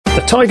The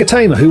Tiger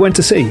Tamer Who Went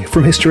to Sea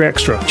from History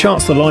Extra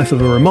charts the life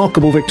of a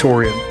remarkable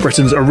Victorian,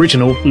 Britain's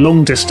original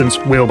long-distance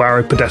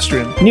wheelbarrow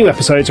pedestrian. New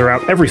episodes are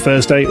out every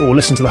Thursday, or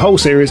listen to the whole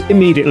series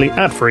immediately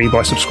ad-free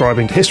by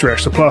subscribing to History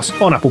Extra Plus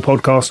on Apple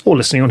Podcasts or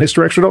listening on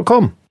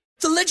historyextra.com.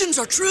 The legends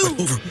are true.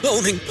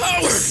 Overwhelming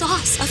power! The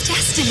sauce of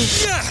destiny.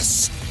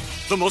 Yes!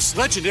 The most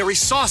legendary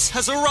sauce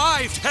has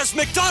arrived as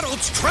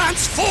McDonald's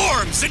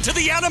transforms into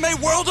the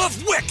anime world of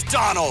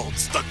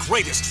WickDonald's. The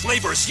greatest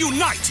flavors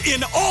unite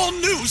in all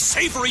new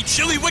savory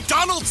chili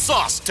McDonald's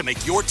sauce to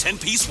make your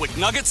 10-piece Wick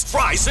Nuggets,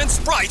 fries, and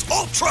Sprite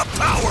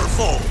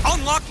ultra-powerful.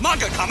 Unlock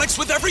manga comics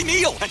with every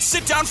meal and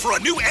sit down for a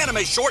new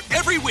anime short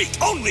every week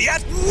only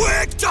at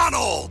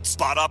WickDonald's.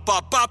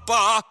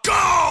 Ba-da-ba-ba-ba,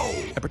 go!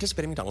 At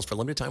participating McDonald's for a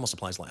limited time while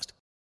supplies last.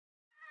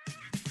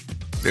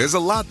 There's a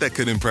lot that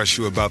could impress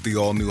you about the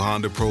all-new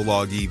Honda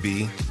Prologue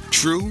EV.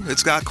 True,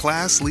 it's got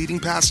class-leading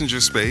passenger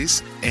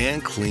space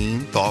and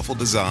clean, thoughtful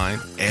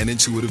design and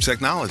intuitive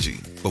technology.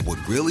 But what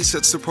really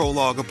sets the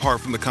Prologue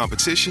apart from the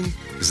competition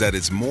is that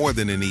it's more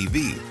than an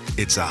EV.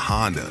 It's a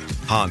Honda.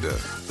 Honda,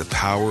 the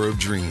power of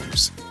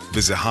dreams.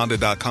 Visit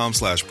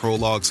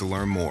honda.com/prologue to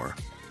learn more.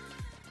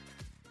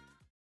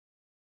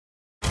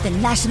 The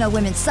National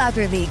Women's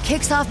Soccer League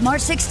kicks off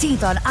March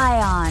 16th on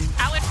ION.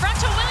 Out in front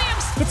to Williams.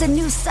 It's a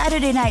new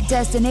Saturday night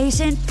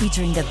destination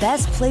featuring the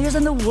best players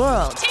in the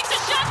world. Takes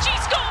a shot, she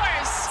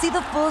scores! See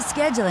the full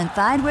schedule and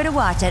find where to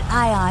watch at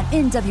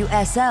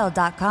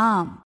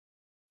IONNWSL.com.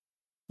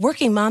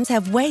 Working moms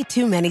have way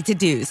too many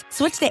to-dos.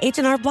 Switch to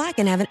H&R Block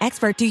and have an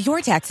expert do your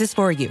taxes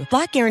for you.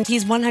 Block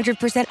guarantees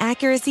 100%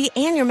 accuracy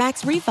and your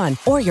max refund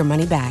or your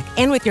money back.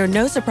 And with your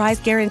no surprise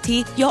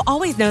guarantee, you'll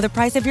always know the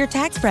price of your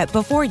tax prep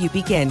before you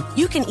begin.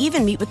 You can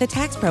even meet with a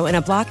tax pro in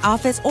a Block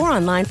office or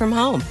online from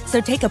home.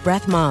 So take a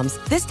breath, moms.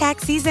 This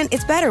tax season,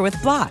 it's better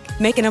with Block.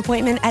 Make an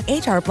appointment at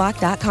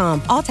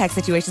hrblock.com. All tax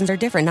situations are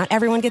different. Not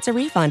everyone gets a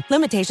refund.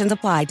 Limitations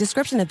apply.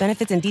 Description of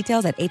benefits and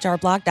details at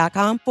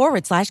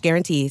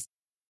hrblock.com/guarantees.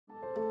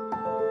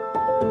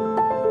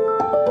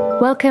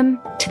 Welcome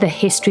to the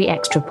History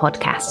Extra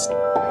podcast.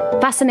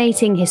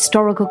 Fascinating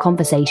historical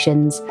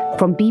conversations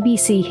from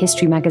BBC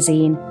History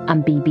Magazine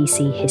and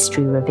BBC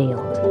History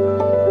Revealed.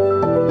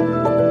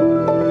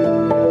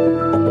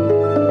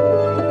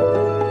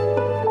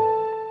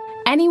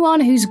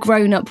 Anyone who's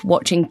grown up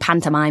watching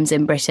pantomimes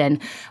in Britain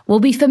will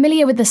be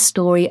familiar with the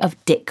story of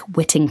Dick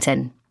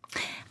Whittington.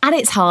 At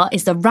its heart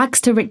is the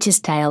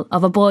rags-to-riches tale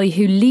of a boy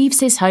who leaves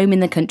his home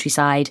in the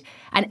countryside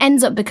and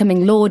ends up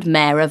becoming Lord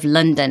Mayor of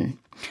London.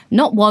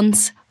 Not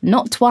once,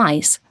 not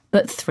twice,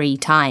 but 3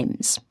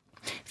 times.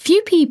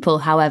 Few people,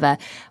 however,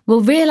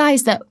 will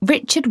realise that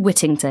Richard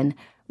Whittington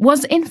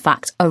was in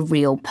fact a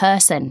real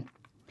person.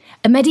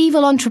 A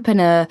medieval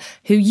entrepreneur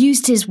who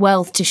used his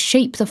wealth to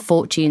shape the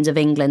fortunes of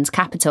England's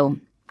capital,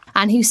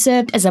 and who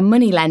served as a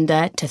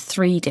moneylender to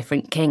 3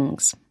 different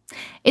kings.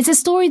 It's a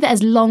story that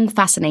has long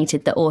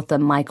fascinated the author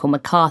Michael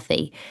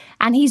McCarthy,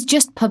 and he's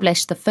just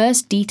published the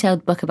first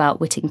detailed book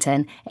about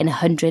Whittington in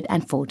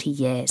 140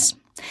 years.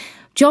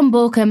 John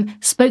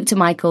Borkham spoke to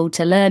Michael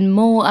to learn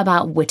more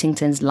about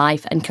Whittington's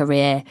life and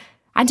career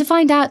and to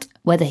find out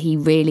whether he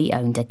really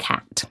owned a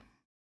cat.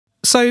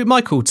 So,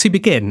 Michael, to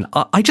begin,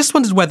 I just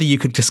wondered whether you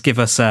could just give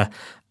us a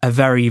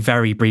very,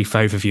 very brief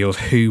overview of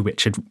who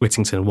Richard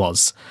Whittington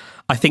was.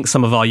 I think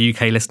some of our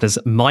UK listeners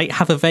might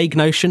have a vague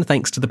notion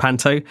thanks to the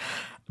panto,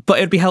 but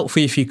it would be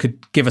helpful if you could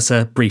give us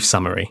a brief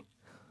summary.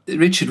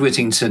 Richard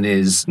Whittington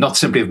is not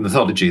simply of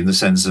mythology in the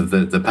sense of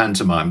the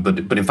pantomime, but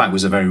in fact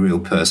was a very real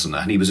person.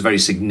 And he was a very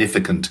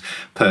significant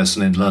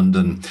person in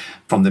London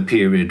from the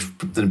period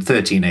from the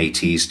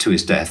 1380s to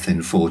his death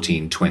in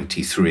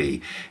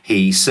 1423.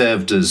 He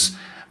served as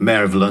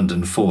Mayor of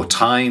London 4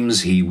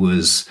 times. He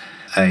was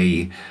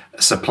a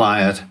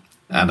supplier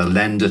and a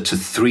lender to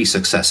 3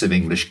 successive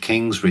English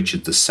kings,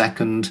 Richard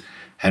II,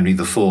 Henry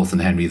IV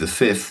and Henry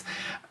V,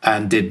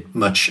 and did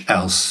much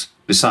else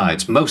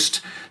besides. Most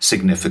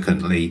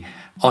significantly,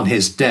 on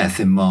his death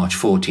in March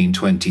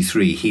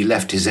 1423, he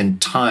left his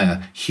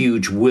entire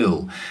huge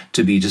will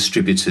to be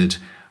distributed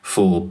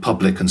for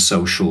public and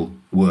social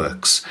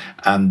works.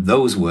 And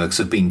those works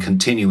have been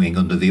continuing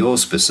under the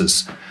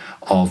auspices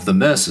of the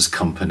Mercers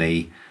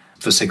Company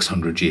for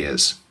 600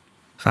 years.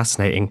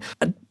 Fascinating.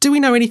 Do we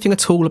know anything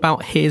at all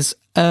about his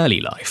early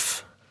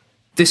life?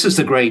 This is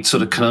the great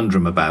sort of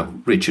conundrum about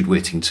Richard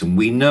Whittington.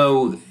 We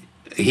know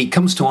he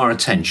comes to our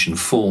attention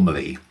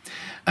formally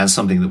as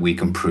something that we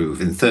can prove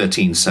in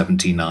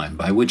 1379,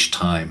 by which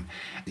time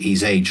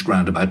he's aged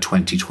round about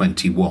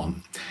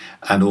 2021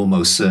 and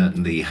almost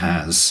certainly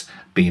has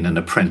been an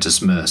apprentice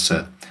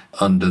mercer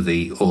under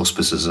the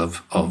auspices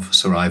of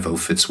Sir Ivo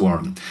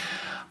Fitzwarren.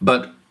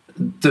 But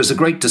there's a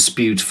great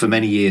dispute for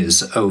many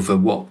years over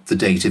what the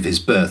date of his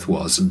birth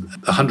was. And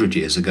 100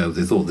 years ago,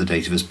 they thought the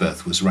date of his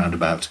birth was around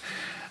about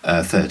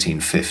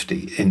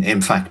 1350.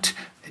 In fact,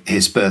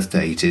 his birth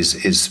date is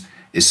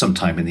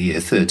sometime in the year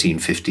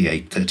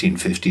 1358,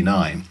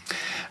 1359.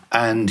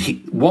 And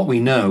what we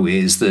know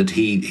is that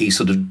he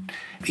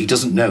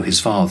doesn't know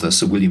his father,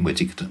 Sir William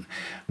Whittington.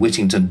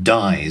 Whittington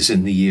dies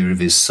in the year of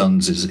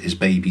his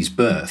baby's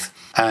birth.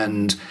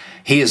 And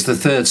he is the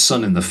third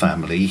son in the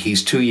family.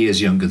 He's 2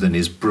 years younger than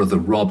his brother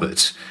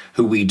Robert,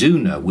 who we do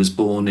know was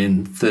born in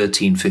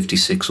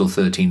 1356 or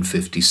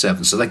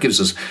 1357. So that gives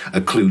us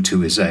a clue to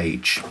his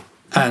age.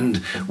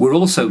 And we're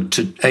also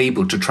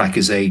able to track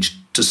his age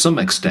to some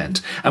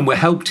extent. And we're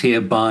helped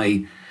here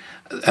by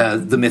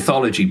the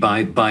mythology,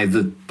 by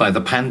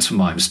the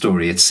pantomime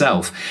story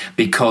itself,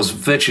 because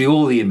virtually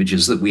all the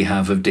images that we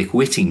have of Dick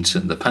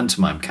Whittington, the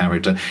pantomime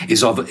character,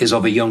 is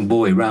of a young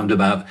boy round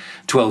about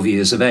 12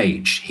 years of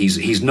age.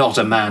 He's not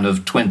a man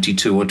of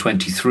 22 or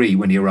 23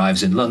 when he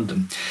arrives in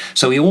London.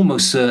 So he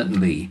almost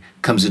certainly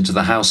comes into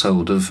the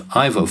household of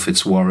Ivo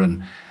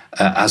Fitzwarren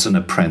as an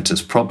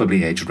apprentice,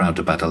 probably aged around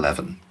about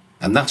 11.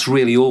 And that's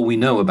really all we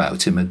know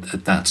about him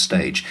at that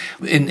stage.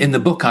 In the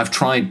book, I've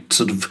tried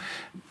sort of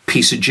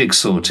piece a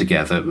jigsaw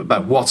together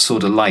about what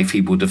sort of life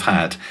he would have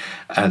had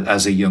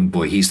as a young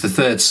boy. He's the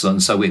third son,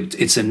 so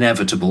it's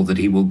inevitable that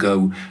he will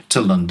go to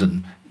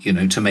London,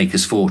 to make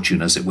his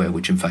fortune, as it were,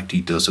 which in fact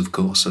he does, of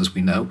course, as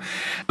we know.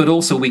 But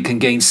also we can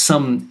gain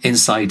some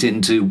insight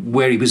into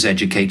where he was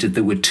educated.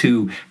 There were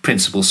two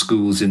principal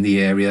schools in the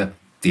area,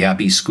 the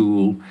Abbey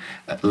School,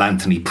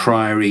 Lanthony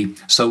Priory.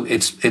 So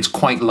it's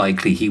quite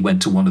likely he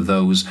went to one of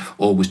those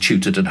or was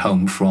tutored at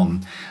home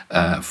from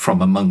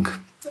a monk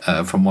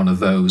from one of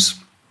those.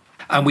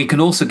 And we can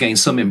also gain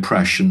some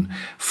impression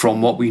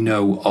from what we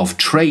know of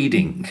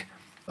trading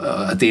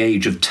at the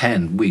age of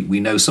 10. We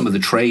know some of the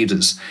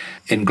traders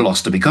in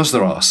Gloucester because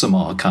there are some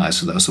archives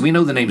for those. So we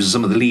know the names of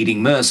some of the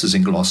leading mercers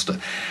in Gloucester.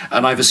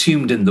 And I've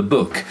assumed in the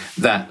book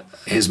that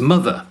his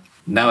mother,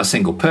 now a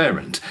single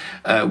parent,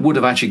 would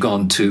have actually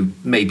gone to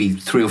maybe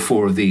 3 or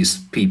 4 of these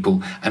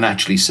people and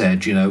actually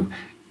said,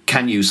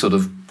 can you sort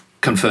of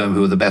confirm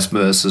who are the best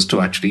mercers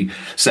to actually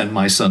send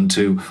my son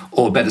to?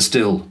 Or better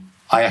still,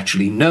 I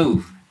actually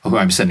know who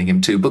I'm sending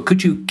him to, but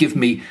could you give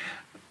me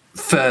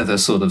further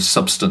sort of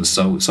substance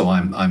so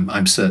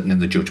I'm certain in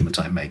the judgment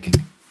I'm making?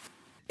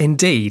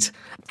 Indeed.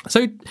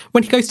 So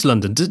when he goes to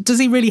London, does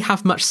he really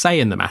have much say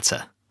in the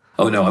matter?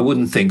 Oh, no, I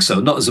wouldn't think so.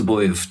 Not as a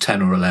boy of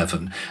 10 or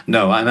 11.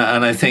 No, and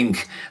I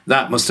think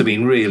that must have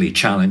been really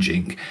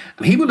challenging.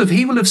 He will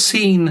have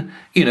seen,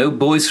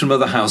 boys from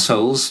other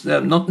households,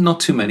 not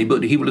too many,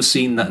 but he will have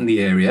seen that in the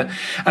area.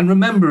 And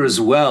remember as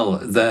well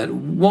that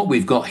what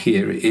we've got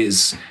here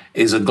is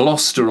a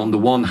Gloucester on the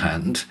one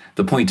hand,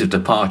 the point of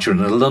departure,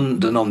 and a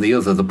London on the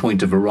other, the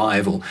point of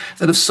arrival,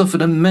 that have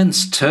suffered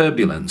immense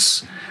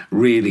turbulence,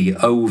 really,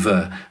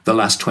 over the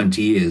last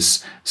 20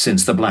 years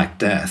since the Black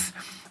Death.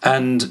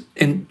 And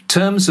in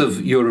terms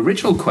of your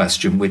original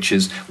question, which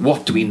is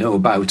what do we know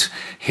about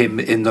him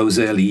in those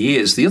early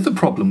years, the other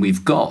problem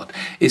we've got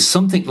is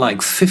something like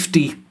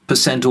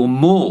 50% or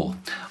more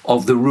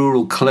of the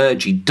rural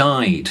clergy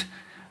died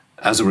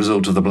as a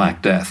result of the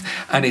Black Death.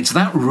 And it's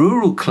that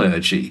rural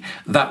clergy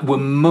that were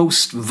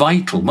most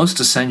vital, most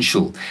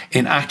essential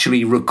in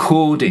actually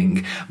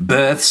recording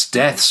births,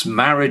 deaths,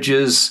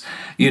 marriages,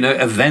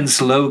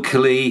 events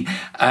locally.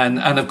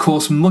 And of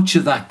course, much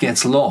of that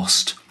gets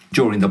lost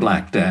during the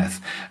Black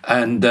Death,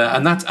 and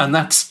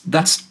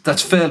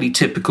that's fairly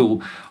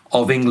typical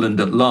of England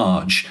at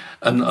large,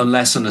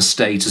 unless an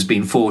estate has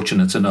been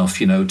fortunate enough,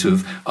 to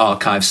have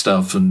archived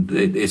stuff and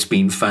it's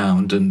been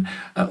found, and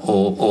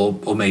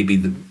or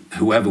maybe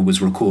whoever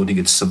was recording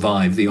it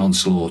survived the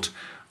onslaught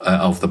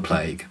of the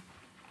plague.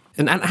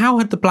 And how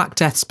had the Black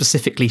Death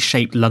specifically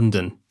shaped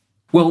London?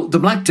 Well, the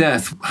Black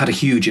Death had a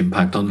huge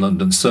impact on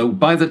London. So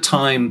by the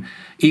time,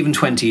 even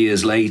 20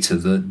 years later,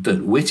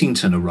 that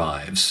Whittington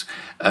arrives,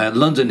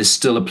 London is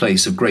still a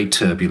place of great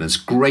turbulence,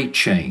 great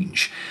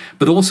change,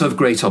 but also of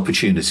great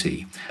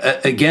opportunity.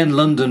 Again,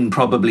 London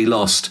probably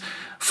lost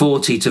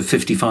 40 to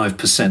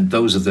 55%.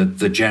 Those are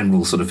the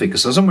general sort of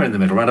figures. So somewhere in the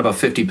middle, around about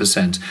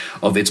 50%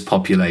 of its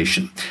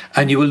population.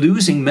 And you were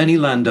losing many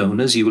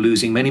landowners, you were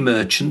losing many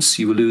merchants,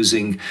 you were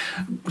losing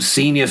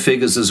senior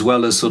figures as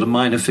well as sort of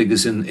minor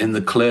figures in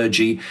the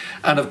clergy.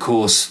 And of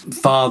course,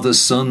 fathers,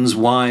 sons,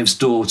 wives,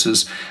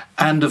 daughters.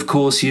 And of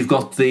course, you've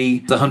got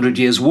the 100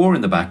 Years' War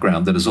in the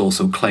background that is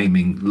also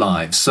claiming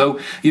lives. So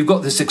you've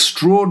got this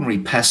extraordinary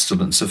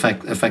pestilence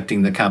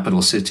affecting the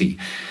capital city.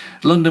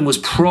 London was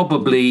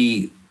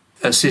probably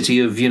a city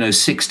of,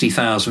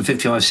 60,000,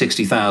 55,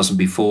 60,000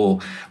 before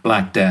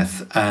Black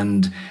Death.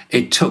 And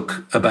it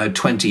took about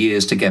 20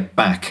 years to get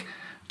back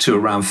to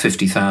around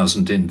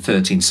 50,000 in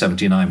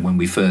 1379 when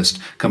we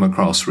first come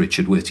across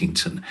Richard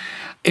Whittington.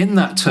 In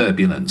that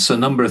turbulence, a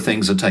number of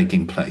things are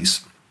taking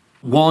place.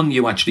 One,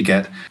 you actually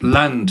get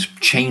land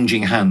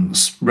changing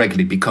hands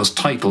regularly because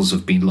titles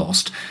have been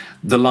lost.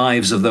 The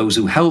lives of those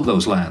who held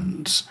those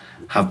lands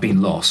have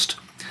been lost.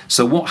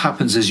 So what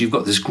happens is you've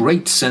got this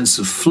great sense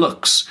of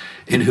flux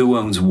in who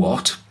owns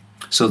what.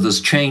 So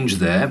there's change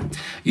there.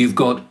 You've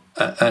got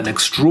an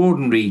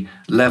extraordinary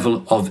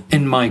level of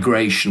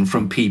in-migration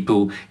from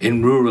people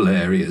in rural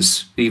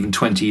areas, even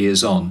 20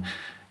 years on,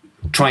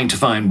 trying to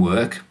find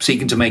work,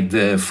 seeking to make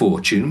their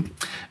fortune.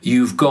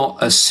 You've got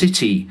a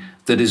city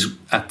that is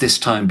at this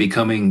time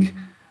becoming,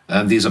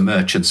 these are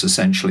merchants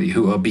essentially,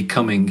 who are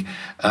becoming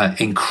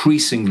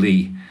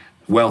increasingly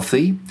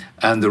wealthy,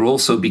 and they're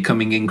also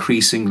becoming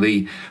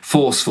increasingly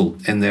forceful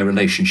in their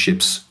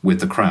relationships with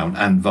the crown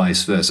and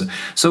vice versa.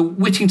 So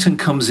Whittington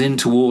comes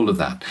into all of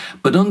that.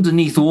 But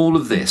underneath all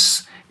of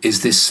this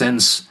is this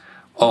sense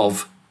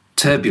of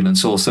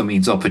turbulence also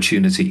means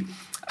opportunity.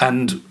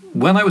 And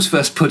when I was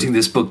first putting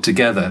this book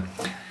together,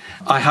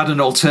 I had an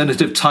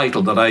alternative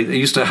title that I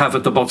used to have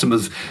at the bottom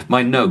of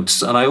my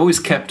notes, and I always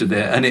kept it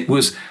there, and it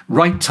was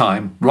Right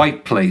Time,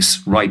 Right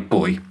Place, Right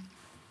Boy.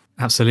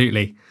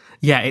 Absolutely.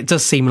 Yeah, it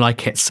does seem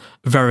like it's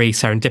very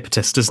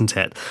serendipitous, doesn't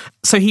it?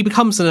 So he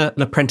becomes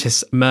an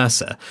apprentice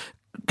mercer.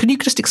 Can you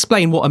just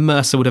explain what a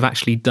mercer would have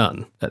actually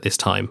done at this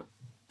time?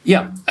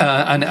 Yeah,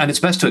 and it's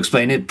best to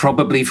explain it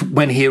probably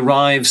when he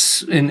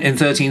arrives in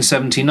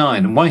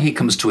 1379. And why he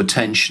comes to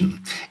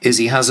attention is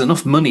he has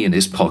enough money in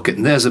his pocket,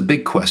 and there's a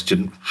big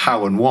question,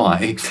 how and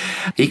why.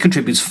 He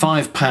contributes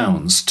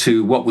 £5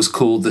 to what was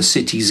called the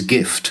city's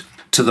gift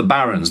to the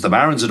barons. The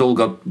barons had all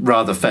got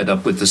rather fed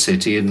up with the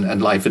city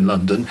and life in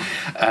London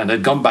and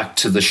had gone back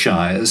to the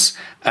shires.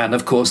 And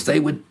of course,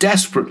 they were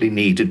desperately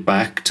needed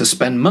back to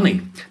spend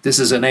money. This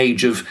is an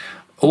age of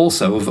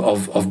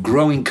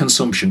growing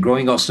consumption,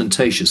 growing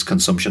ostentatious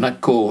consumption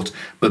at court,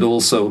 but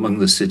also among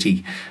the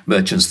city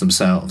merchants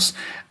themselves.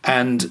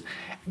 And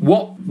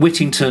what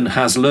Whittington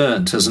has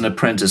learnt as an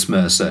apprentice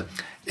mercer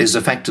is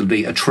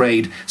effectively a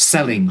trade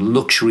selling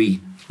luxury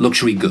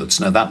goods.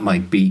 Now, that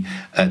might be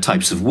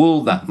types of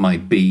wool, that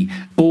might be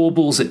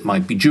baubles, it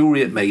might be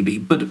jewellery, it may be,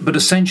 but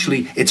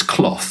essentially it's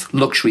cloth,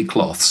 luxury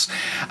cloths.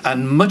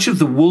 And much of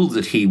the wool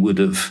that he would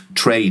have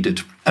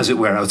traded, as it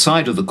were,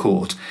 outside of the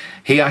court,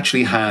 he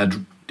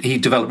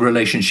developed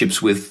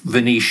relationships with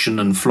Venetian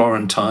and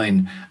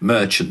Florentine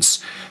merchants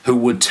who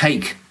would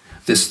take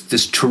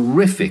this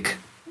terrific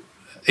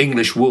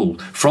English wool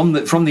from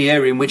the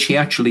area in which he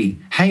actually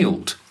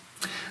hailed,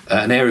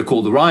 an area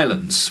called the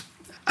Rylands,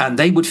 and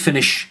they would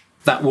finish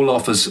that wool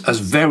off as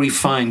very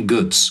fine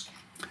goods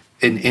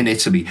in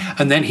Italy,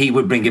 and then he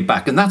would bring it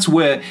back. And that's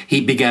where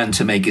he began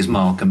to make his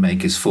mark and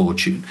make his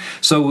fortune.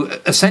 So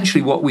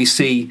essentially what we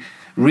see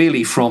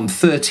really from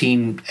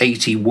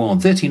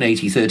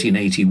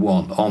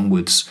 1381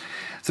 onwards,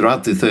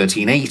 throughout the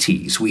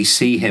 1380s, we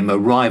see him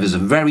arrive as a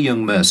very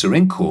young mercer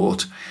in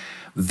court,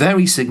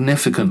 very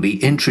significantly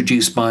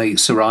introduced by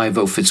Sir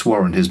Ivo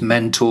Fitzwarren, his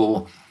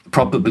mentor,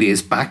 probably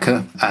his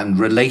backer, and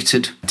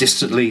related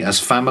distantly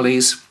as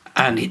families.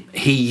 And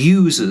he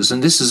uses,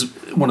 and this is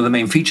one of the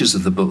main features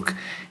of the book,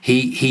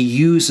 he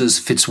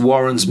uses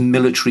Fitzwarren's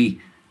military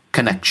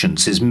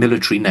connections, his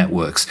military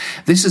networks.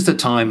 This is the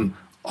time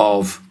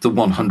of the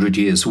 100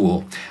 Years'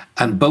 War.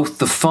 And both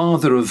the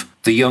father of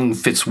the young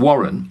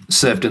Fitzwarren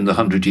served in the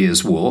 100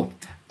 Years' War,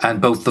 and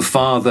both the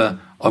father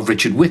of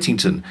Richard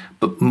Whittington,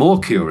 but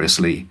more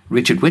curiously,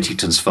 Richard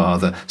Whittington's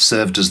father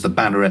served as the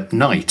Banneret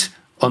Knight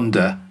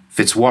under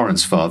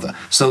Fitzwarren's father.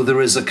 So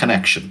there is a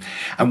connection.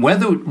 And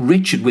whether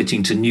Richard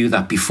Whittington knew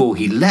that before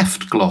he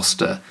left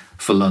Gloucester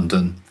for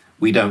London,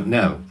 we don't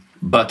know.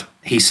 But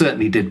he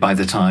certainly did by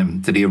the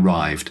time that he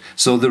arrived.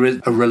 So there is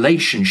a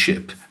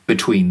relationship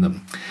between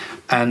them.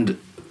 And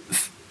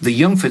the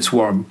young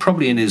Fitzwarren,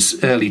 probably in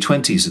his early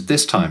 20s at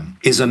this time,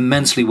 is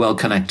immensely well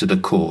connected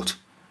at court.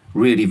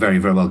 Really very,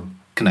 very well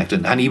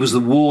connected. And he was the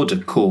ward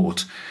at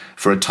court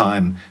for a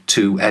time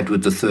to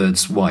Edward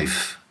III's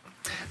wife.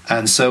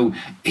 And so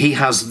he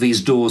has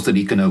these doors that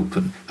he can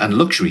open. And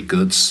luxury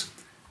goods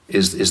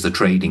is the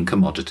trading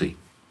commodity.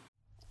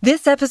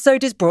 This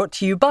episode is brought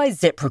to you by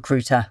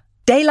ZipRecruiter.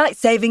 Daylight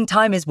saving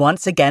time is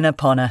once again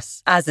upon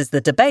us, as is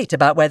the debate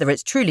about whether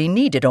it's truly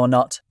needed or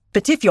not.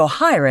 But if you're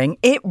hiring,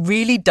 it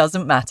really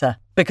doesn't matter.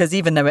 Because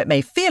even though it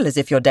may feel as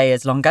if your day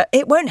is longer,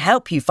 it won't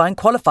help you find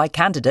qualified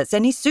candidates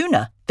any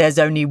sooner. There's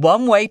only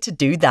one way to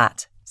do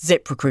that.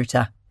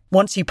 ZipRecruiter.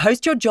 Once you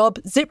post your job,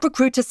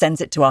 ZipRecruiter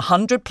sends it to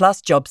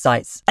 100+ job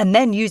sites and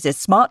then uses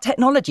smart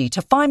technology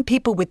to find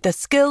people with the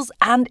skills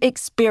and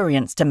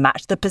experience to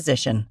match the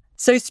position.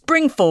 So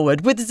spring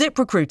forward with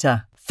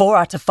ZipRecruiter. 4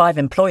 out of 5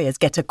 employers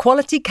get a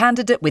quality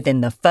candidate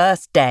within the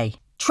first day.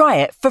 Try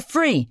it for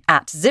free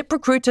at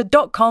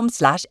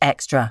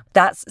ZipRecruiter.com/extra.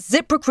 That's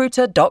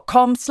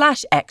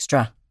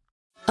ZipRecruiter.com/extra.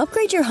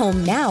 Upgrade your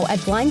home now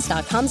at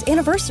Blinds.com's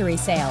anniversary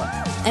sale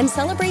and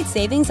celebrate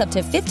savings up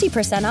to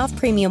 50% off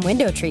premium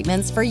window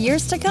treatments for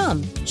years to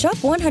come. Shop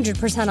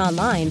 100%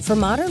 online for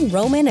modern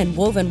Roman and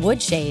woven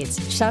wood shades,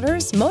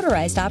 shutters,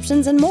 motorized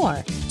options, and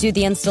more. Do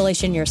the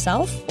installation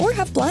yourself or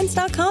have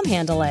Blinds.com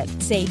handle it.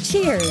 Say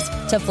cheers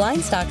to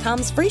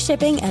Blinds.com's free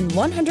shipping and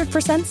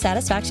 100%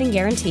 satisfaction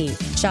guarantee.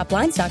 Shop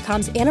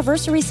Blinds.com's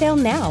anniversary sale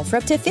now for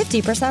up to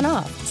 50%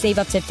 off. Save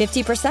up to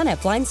 50%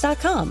 at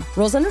Blinds.com.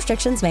 Rules and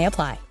restrictions may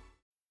apply.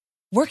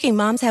 Working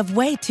moms have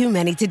way too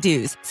many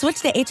to-dos.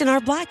 Switch to H&R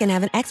Block and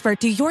have an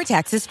expert do your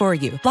taxes for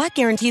you. Block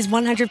guarantees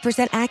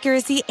 100%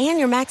 accuracy and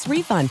your max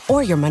refund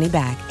or your money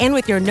back. And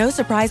with your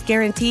no-surprise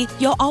guarantee,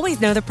 you'll always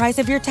know the price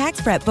of your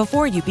tax prep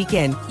before you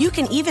begin. You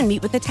can even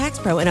meet with a tax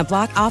pro in a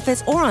Block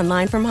office or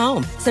online from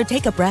home. So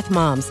take a breath,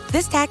 moms.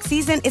 This tax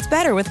season, it's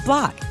better with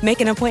Block.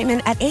 Make an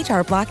appointment at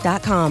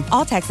hrblock.com.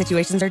 All tax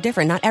situations are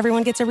different. Not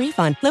everyone gets a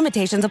refund.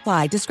 Limitations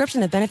apply.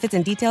 Description of benefits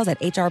and details at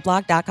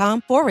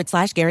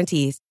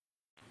hrblock.com/guarantees.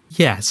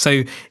 Yeah,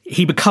 so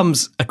he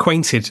becomes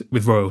acquainted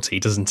with royalty,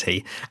 doesn't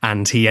he?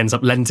 And he ends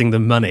up lending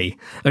them money.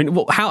 I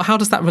mean, how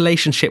does that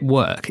relationship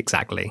work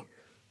exactly?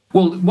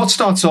 Well, what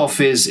starts off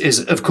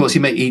is of course,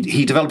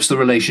 he develops the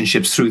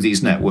relationships through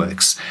these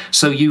networks.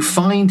 So you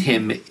find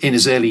him in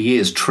his early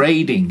years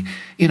trading,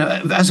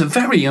 as a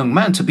very young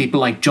man, to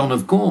people like John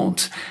of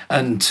Gaunt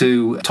and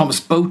to Thomas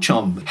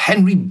Beauchamp,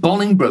 Henry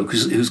Bolingbroke,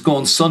 who's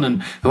Gaunt's son,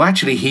 and who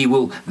actually he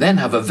will then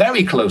have a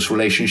very close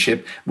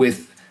relationship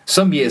with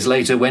some years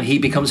later when he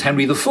becomes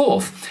Henry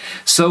IV.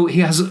 So he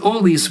has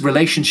all these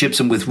relationships,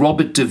 and with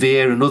Robert de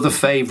Vere and other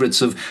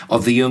favourites of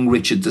the young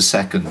Richard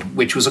II,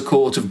 which was a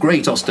court of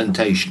great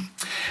ostentation.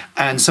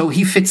 And so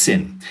he fits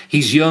in.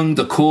 He's young,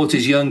 the court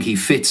is young, he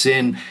fits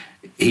in.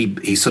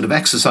 He sort of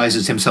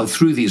exercises himself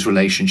through these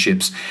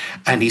relationships,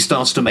 and he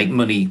starts to make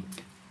money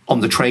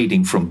on the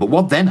trading front. But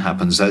what then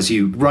happens, as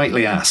you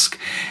rightly ask,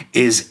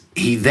 is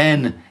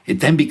it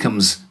then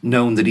becomes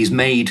known that he's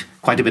made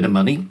quite a bit of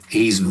money.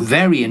 He's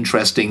very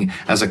interesting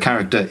as a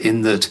character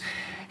in that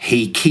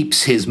he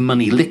keeps his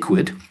money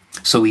liquid.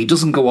 So he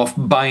doesn't go off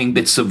buying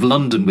bits of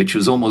London, which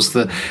was almost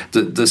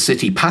the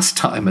city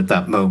pastime at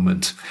that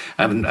moment,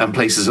 and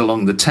places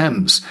along the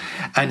Thames.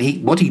 And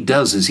what he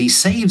does is he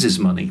saves his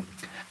money.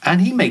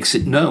 And he makes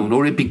it known,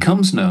 or it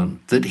becomes known,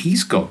 that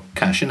he's got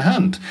cash in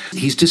hand.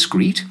 He's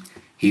discreet.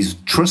 He's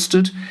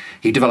trusted.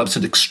 He develops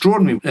an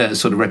extraordinary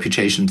sort of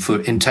reputation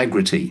for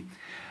integrity.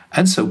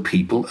 And so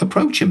people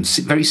approach him,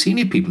 very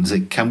senior people, and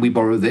say, can we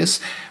borrow this?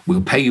 We'll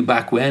pay you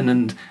back when.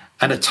 And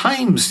at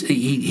times,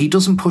 he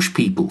doesn't push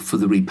people for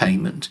the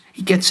repayment.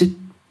 He gets it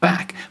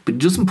back, but he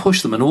doesn't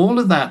push them. And all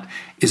of that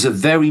is a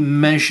very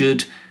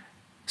measured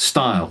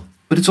style.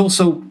 But it's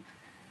also,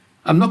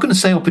 I'm not going to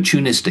say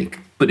opportunistic,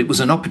 but it was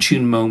an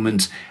opportune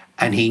moment,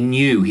 and he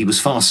knew he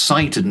was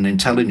far-sighted and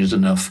intelligent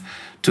enough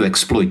to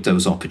exploit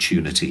those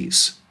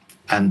opportunities.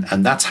 And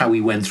that's how he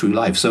went through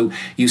life. So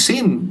you see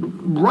him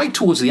right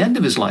towards the end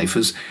of his life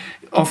as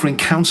offering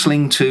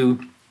counselling to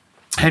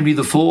Henry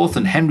IV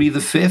and Henry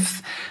V,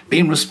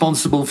 being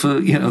responsible for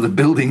the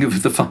building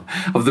of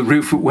the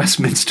roof at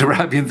Westminster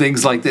Abbey and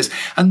things like this.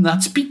 And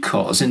that's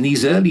because in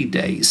these early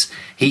days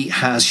he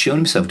has shown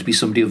himself to be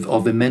somebody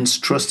of immense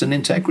trust and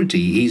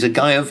integrity. He's a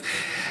guy of,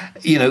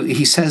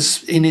 he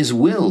says in his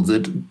will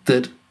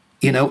that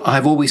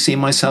I've always seen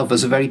myself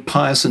as a very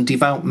pious and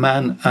devout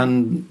man,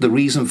 and the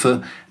reason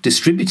for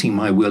distributing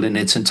my will in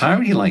its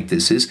entirety like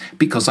this is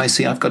because I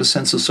see I've got a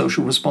sense of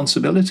social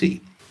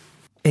responsibility.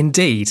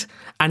 Indeed.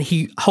 And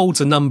he holds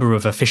a number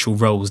of official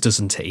roles,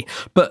 doesn't he?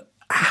 But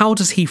how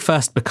does he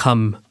first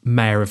become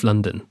Mayor of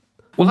London?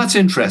 Well, that's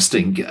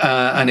interesting,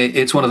 and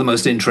it's one of the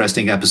most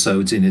interesting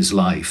episodes in his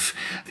life.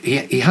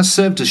 He has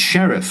served as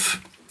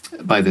sheriff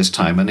by this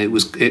time, and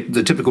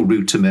the typical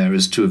route to mayor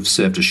is to have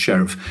served as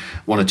sheriff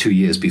 1 or 2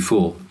 years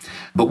before.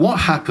 But what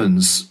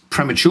happens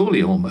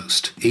prematurely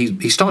almost,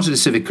 he started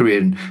his civic career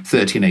in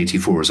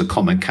 1384 as a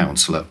common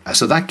councillor,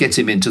 so that gets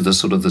him into the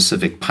sort of the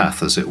civic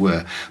path, as it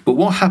were. But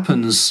what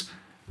happens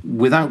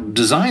without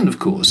design, of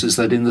course, is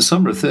that in the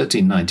summer of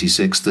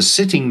 1396, the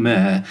sitting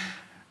mayor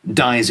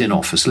dies in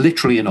office,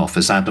 literally in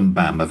office. Adam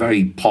Bam, a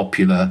very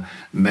popular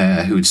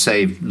mayor who had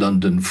saved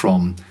London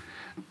from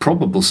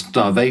probable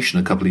starvation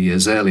a couple of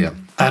years earlier.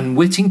 And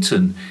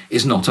Whittington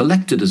is not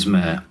elected as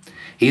mayor.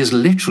 He is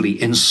literally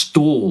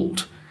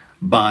installed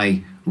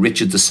by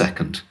Richard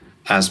II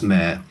as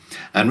mayor.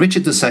 And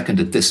Richard II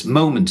at this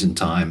moment in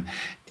time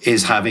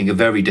is having a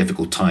very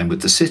difficult time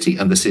with the city,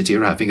 and the city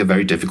are having a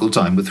very difficult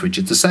time with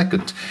Richard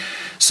II.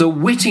 So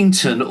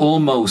Whittington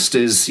almost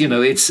is,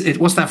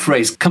 what's that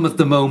phrase? Cometh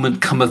the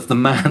moment, cometh the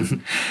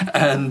man.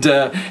 And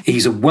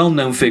he's a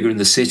well-known figure in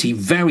the city,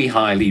 very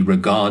highly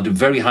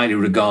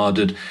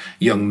regarded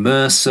young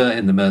mercer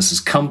in the Mercer's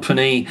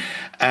Company.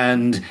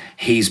 And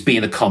he's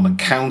been a common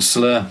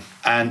councillor,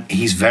 and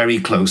he's very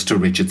close to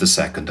Richard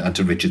II and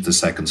to Richard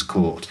II's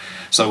court.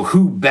 So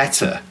who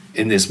better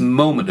in this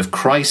moment of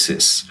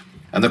crisis?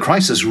 And the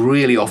crisis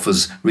really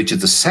offers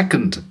Richard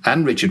II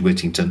and Richard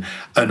Whittington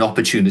an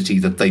opportunity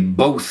that they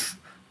both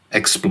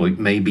exploit,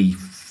 maybe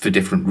for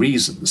different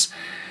reasons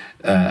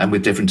and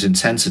with different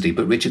intensity.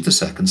 But Richard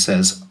II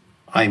says,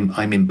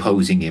 I'm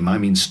imposing him,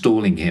 I'm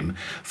installing him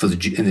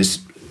in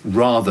this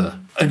rather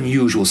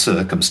unusual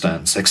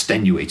circumstance,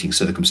 extenuating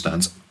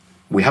circumstance.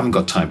 We haven't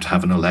got time to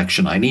have an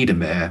election. I need a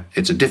mayor.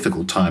 It's a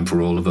difficult time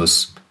for all of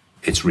us.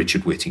 It's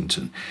Richard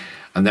Whittington.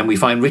 And then we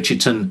find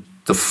Richardson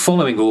the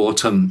following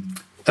autumn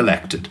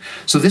elected.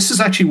 So this is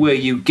actually where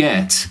you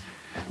get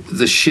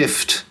the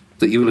shift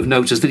that you will have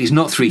noticed, that he's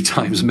not 3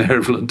 times mayor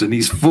of London,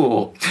 he's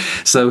 4.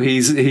 So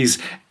he's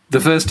The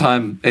first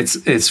time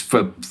it's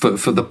for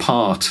the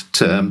part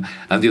term,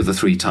 and the other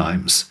 3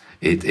 times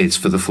it's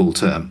for the full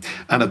term.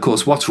 And of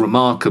course, what's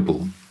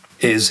remarkable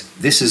is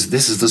this is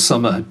the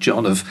summer,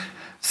 John, of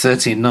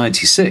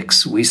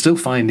 1396. We still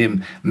find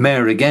him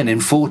mayor again in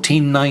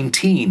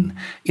 1419.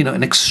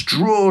 An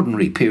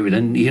extraordinary period,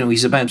 and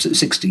he's about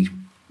 60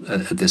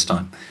 at this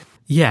time.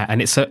 Yeah,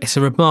 and it's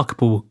a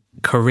remarkable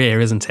career,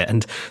 isn't it?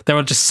 And there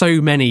are just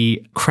so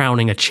many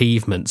crowning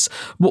achievements.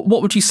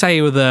 What would you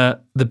say were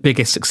the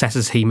biggest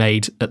successes he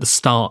made at the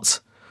start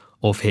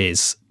of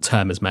his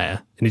term as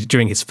mayor,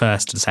 during his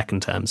first and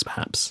second terms,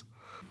 perhaps?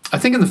 I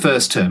think in the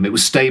first term, it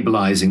was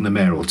stabilising the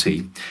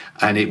mayoralty,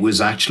 and it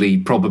was actually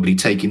probably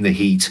taking the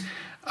heat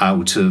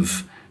out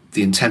of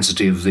the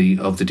intensity of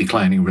the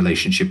declining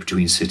relationship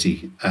between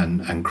city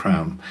and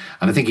crown.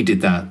 And I think he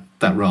did that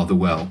rather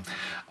well.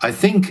 I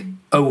think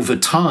over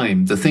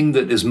time, the thing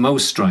that is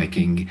most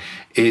striking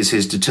is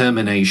his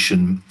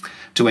determination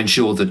to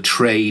ensure that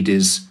trade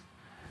is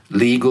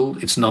legal,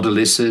 it's not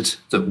illicit,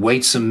 that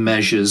weights and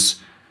measures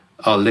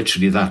are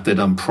literally that they're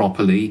done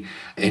properly.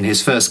 In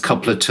his first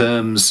couple of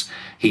terms,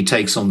 he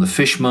takes on the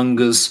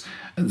fishmongers.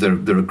 There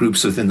are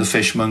groups within the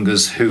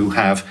fishmongers who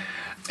have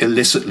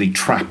illicitly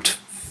trapped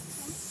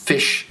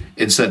fish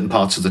in certain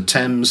parts of the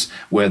Thames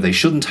where they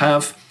shouldn't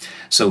have.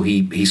 So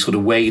he sort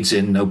of wades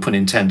in, no pun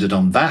intended,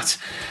 on that.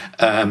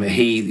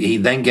 He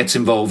then gets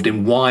involved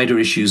in wider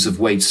issues of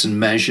weights and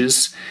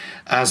measures.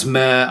 As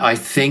mayor, I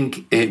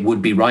think it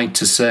would be right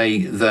to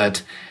say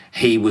that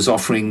he was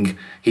offering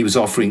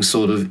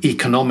sort of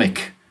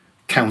economic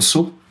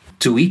counsel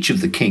to each of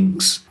the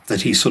kings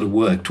that he sort of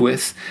worked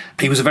with.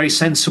 He was a very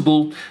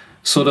sensible,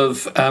 sort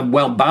of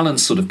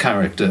well-balanced sort of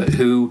character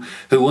who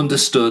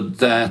understood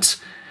that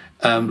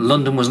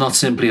London was not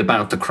simply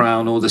about the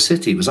crown or the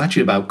city. It was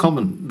actually about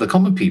the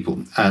common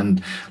people.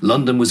 And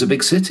London was a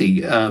big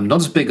city,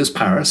 not as big as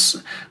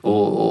Paris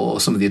or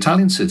some of the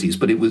Italian cities,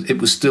 but it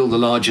was still the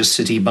largest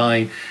city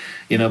by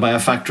a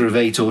factor of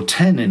 8 or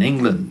 10 in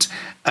England.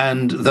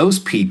 And those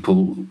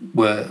people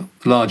were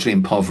largely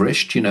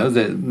impoverished,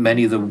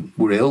 many of them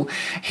were ill.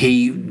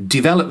 He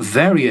developed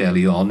very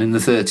early on in the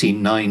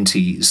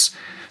 1390s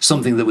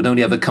something that would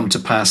only ever come to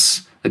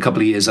pass a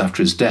couple of years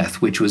after his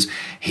death, which was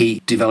he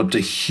developed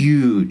a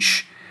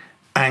huge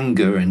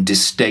anger and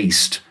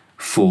distaste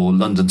for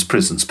London's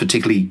prisons,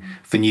 particularly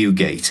for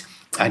Newgate.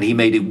 And he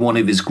made it one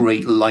of his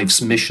great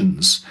life's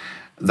missions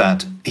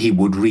that he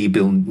would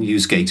rebuild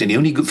Newgate. And he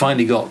only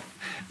finally got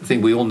the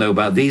thing we all know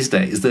about these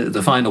days,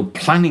 the final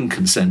planning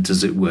consent,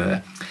 as it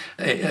were,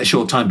 a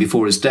short time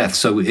before his death.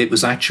 So it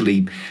was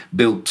actually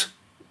built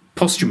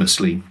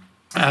posthumously.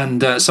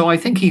 And so I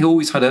think he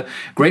always had a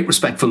great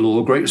respect for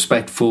law, great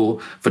respect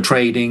for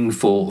trading,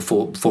 for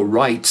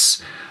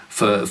rights,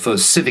 for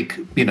civic,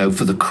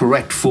 for the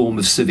correct form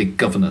of civic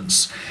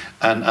governance.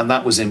 And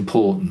that was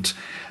important.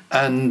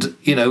 And,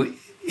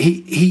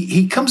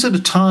 he comes at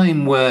a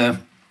time where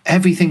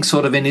everything's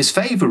sort of in his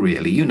favour,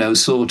 really,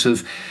 sort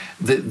of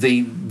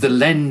the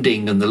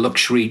lending and the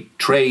luxury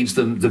trades,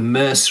 the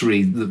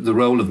mercery, the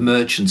role of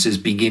merchants is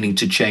beginning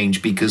to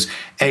change because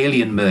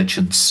alien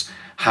merchants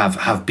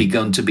have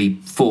begun to be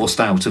forced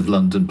out of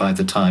London by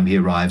the time he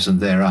arrives and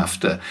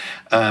thereafter.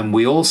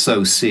 We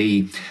also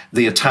see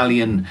the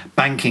Italian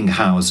banking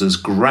houses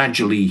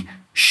gradually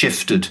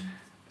shifted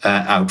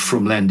out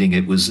from lending.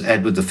 It was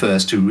Edward I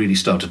who really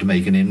started to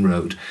make an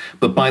inroad.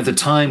 But by the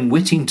time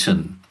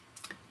Whittington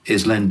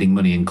is lending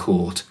money in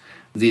court,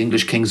 the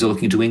English kings are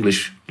looking to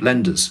English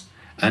lenders,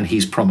 and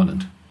he's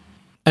prominent.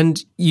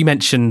 And you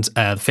mentioned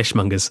the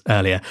fishmongers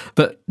earlier,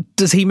 but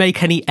does he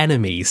make any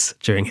enemies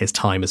during his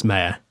time as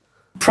mayor?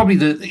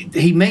 Probably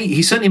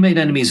he certainly made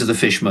enemies of the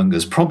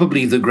fishmongers.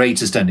 Probably the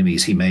greatest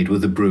enemies he made were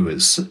the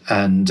brewers,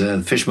 and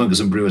fishmongers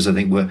and brewers, I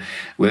think,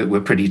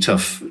 were pretty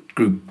tough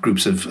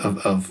groups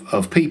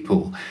of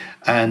people.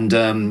 And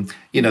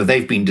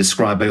they've been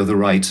described by other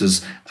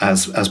writers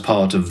as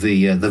part of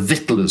the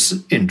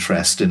victuallers'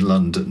 interest in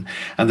London,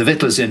 and the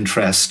victuallers'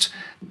 interest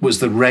was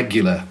the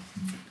regular.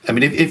 I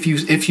mean, if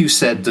you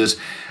said that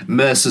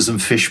mercers and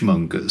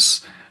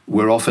fishmongers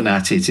were often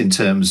at it in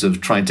terms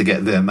of trying to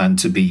get their man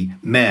to be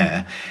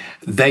mayor,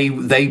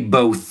 they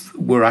both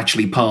were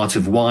actually part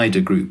of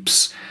wider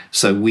groups.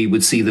 So we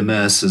would see the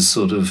mercers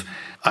sort of,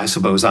 I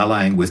suppose,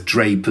 allying with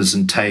drapers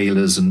and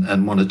tailors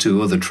and one or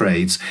two other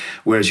trades,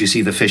 whereas you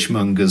see the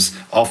fishmongers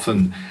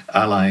often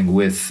allying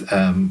with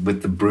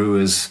the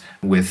brewers,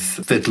 with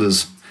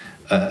victuallers,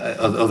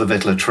 other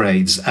victualler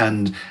trades,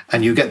 and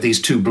you get these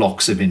two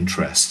blocks of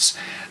interests.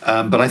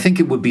 But I think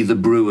it would be the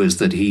brewers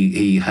that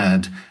he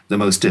had the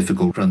most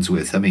difficult runs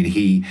with. I mean,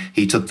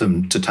 he took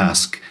them to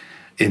task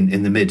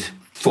in the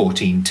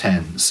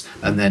mid-1410s,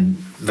 and then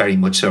very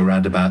much so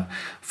around about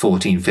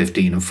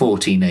 1415 and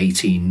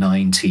 1418,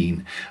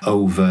 19,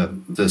 over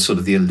the sort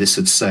of the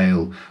illicit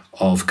sale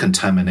of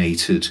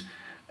contaminated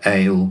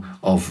ale,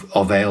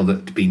 of ale that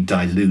had been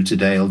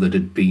diluted ale, that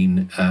had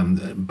been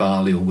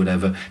barley or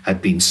whatever,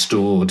 had been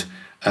stored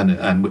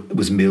and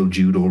was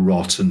mildewed or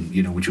rotten,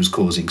 which was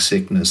causing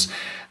sickness.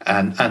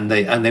 And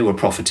they were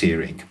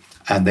profiteering,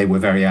 and they were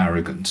very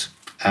arrogant.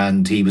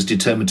 and he was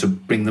determined to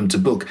bring them to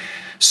book.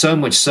 So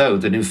much so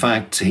that, in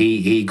fact,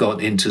 he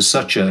got into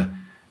such a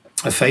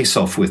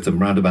face-off with them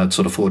round about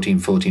sort of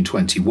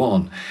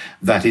 1421,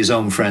 that his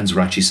own friends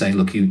were actually saying,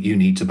 look, you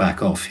need to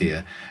back off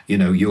here.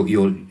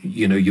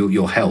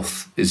 Your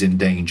health is in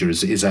danger,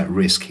 is at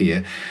risk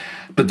here.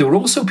 But there were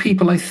also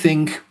people, I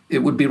think it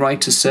would be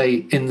right to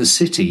say, in the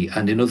city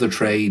and in other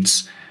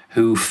trades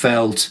who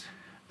felt,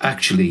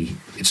 actually,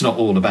 it's not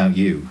all about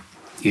you.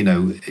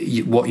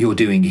 What you're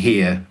doing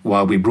here,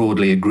 while we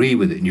broadly agree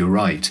with it, and you're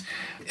right,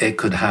 it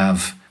could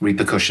have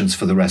repercussions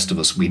for the rest of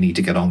us. We need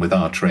to get on with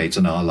our trades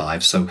and our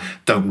lives, so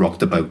don't rock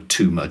the boat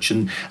too much.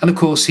 And of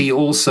course, he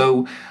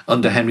also,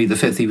 under Henry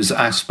V, he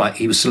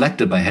was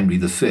selected by Henry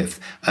V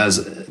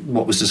as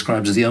what was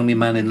described as the only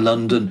man in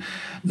London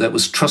that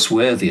was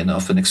trustworthy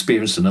enough and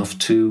experienced enough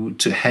to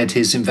head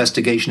his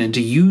investigation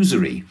into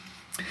usury,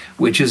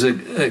 which is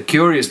a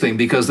curious thing,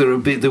 because there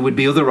would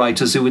be other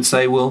writers who would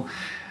say, well,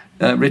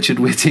 Richard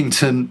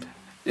Whittington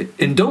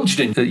indulged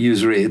in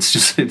usury. It's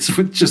just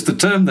the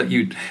term that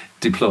you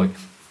deploy.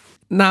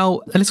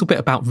 Now, a little bit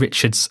about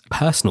Richard's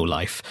personal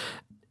life.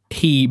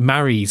 He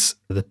marries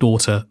the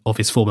daughter of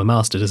his former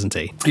master, doesn't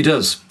he? He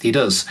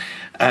does.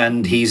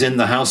 And he's in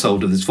the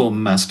household of his former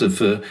master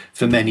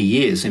for many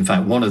years. In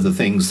fact, one of the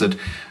things that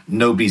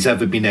nobody's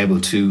ever been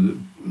able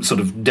to sort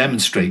of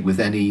demonstrate with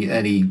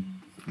any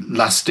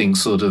lasting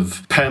sort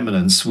of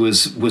permanence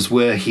was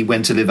where he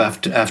went to live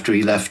after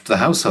he left the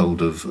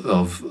household of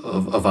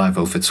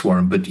Ivo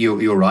Fitzwarren. But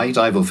you're right,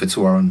 Ivo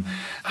Fitzwarren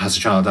has a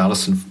child,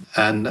 Alison,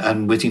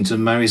 and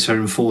Whittington marries her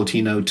in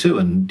 1402,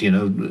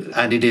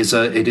 and it is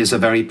a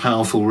very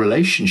powerful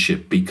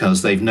relationship,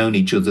 because they've known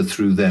each other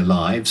through their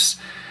lives,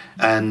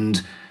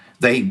 and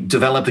they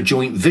develop a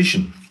joint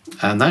vision.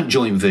 And that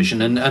joint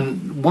vision,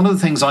 and one of the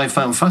things I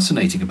found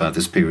fascinating about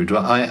this period,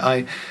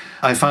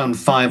 I found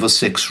 5 or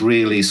 6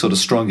 really sort of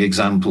strong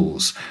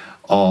examples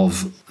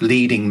of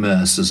leading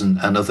mercers and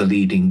other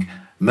leading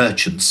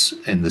merchants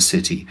in the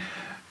city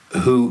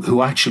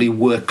who actually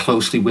worked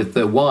closely with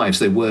their wives.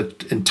 They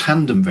worked in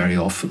tandem very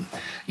often,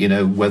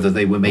 whether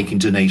they were making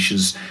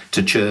donations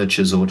to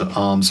churches or to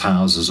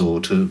almshouses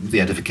or to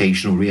the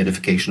edification or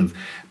re-edification of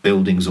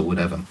buildings or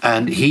whatever.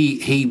 And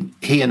he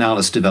and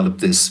Alice developed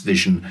this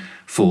vision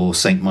for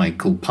St.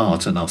 Michael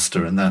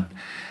Paternoster, and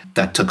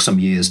that took some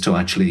years to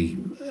actually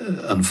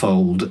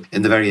unfold.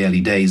 In the very early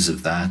days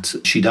of that,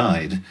 she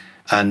died,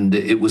 and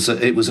it was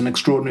an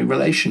extraordinary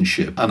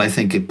relationship. And I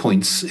think it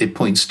points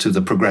to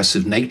the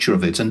progressive nature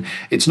of it. And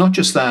it's not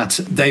just that;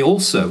 they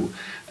also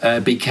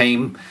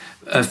became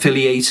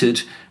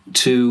affiliated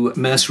to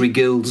mercenary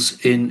guilds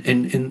in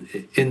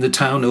the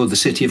town or the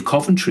city of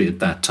Coventry at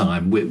that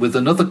time, with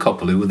another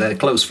couple who were their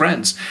close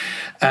friends.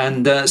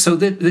 And so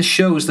this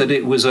shows that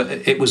it was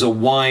a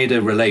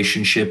wider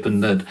relationship,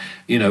 and that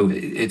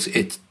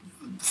it's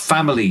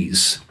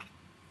families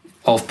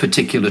of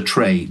particular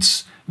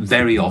trades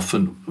very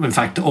often, in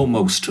fact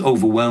almost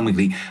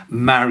overwhelmingly,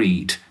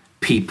 married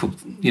people,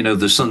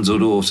 the sons or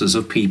daughters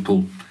of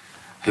people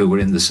who were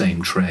in the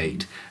same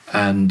trade.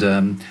 And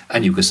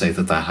you could say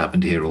that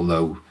happened here,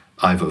 although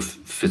Ivo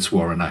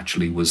Fitzwarren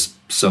actually was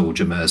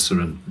soldier, mercer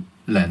and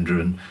lender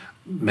and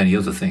many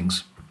other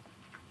things.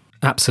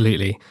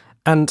 Absolutely.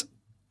 And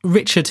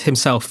Richard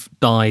himself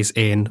dies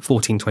in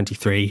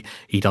 1423.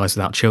 He dies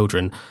without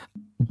children.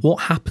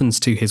 What happens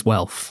to his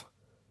wealth?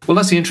 Well,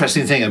 that's the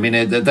interesting thing. I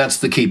mean, that's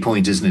the key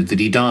point, isn't it? That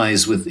he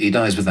dies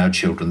without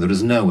children. There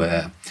is no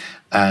heir,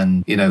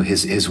 and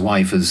his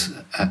wife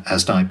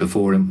has died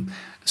before him.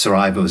 Sir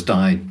Ivo has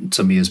died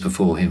some years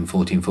before him,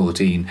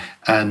 1414,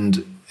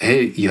 and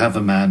here you have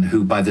a man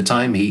who, by the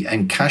time he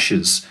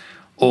encashes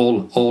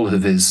all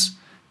of his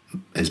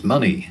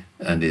money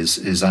and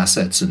his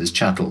assets and his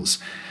chattels,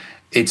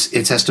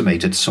 it's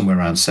estimated somewhere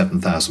around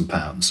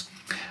 £7,000,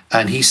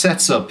 and he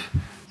sets up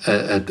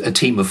a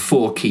team of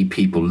 4 key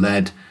people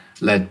led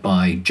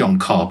by John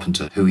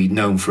Carpenter, who he'd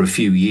known for a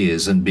few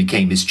years and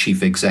became his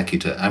chief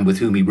executor, and with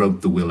whom he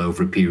wrote the will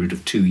over a period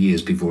of 2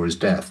 years before his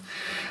death.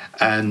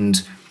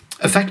 And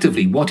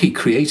effectively, what he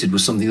created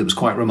was something that was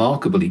quite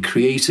remarkable. He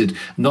created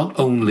not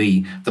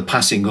only the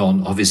passing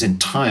on of his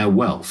entire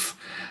wealth,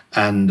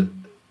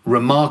 and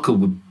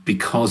remarkable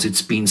because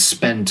it's been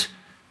spent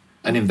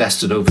and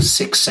invested over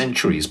 6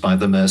 centuries by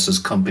the Mercer's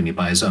Company,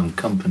 by his own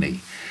company,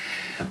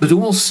 but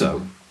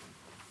also,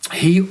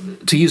 he,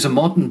 to use a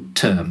modern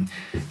term,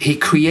 he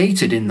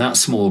created in that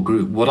small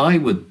group what I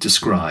would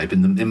describe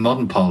in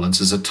modern parlance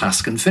as a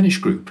task and finish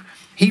group.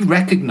 He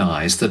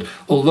recognized that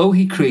although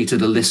he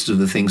created a list of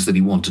the things that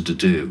he wanted to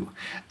do,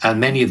 and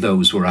many of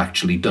those were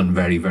actually done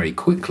very, very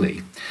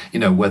quickly,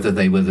 whether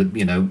they were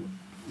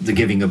the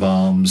giving of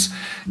alms,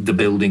 the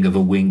building of a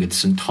wing at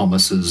St.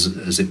 Thomas's,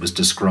 as it was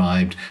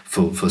described,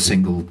 for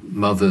single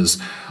mothers,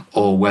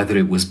 or whether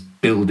it was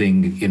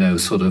building,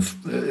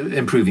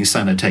 improving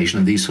sanitation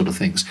and these sort of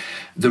things.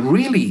 The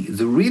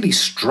really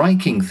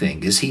striking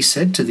thing is he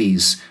said to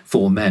these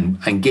 4 men,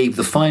 and gave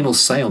the final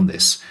say on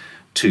this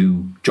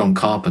to John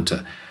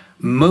Carpenter,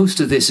 most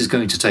of this is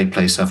going to take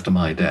place after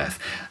my death.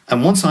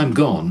 And once I'm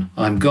gone,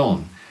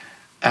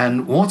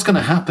 And what's going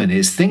to happen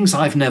is things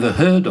I've never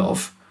heard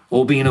of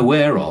or been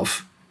aware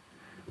of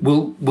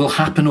will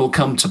happen or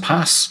come to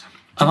pass.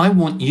 And I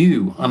want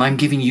you, and I'm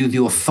giving you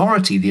the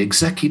authority, the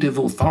executive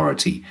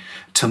authority,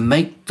 to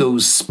make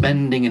those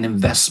spending and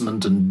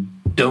investment and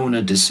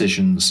donor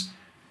decisions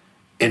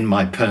in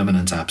my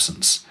permanent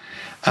absence.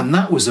 And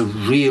that was a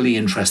really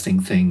interesting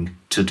thing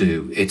to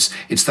do. It's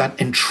that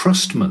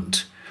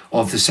entrustment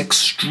of this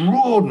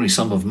extraordinary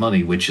sum of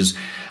money, which is,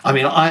 I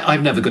mean,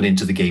 I've never got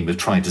into the game of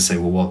trying to say,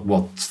 well,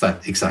 what's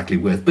that exactly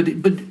worth? But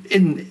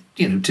in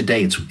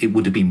today it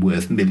would have been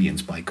worth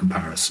millions by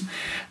comparison,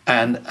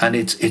 and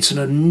it's an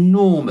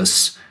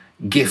enormous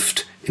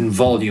gift in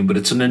volume, but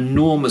it's an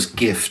enormous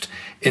gift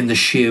in the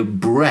sheer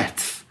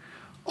breadth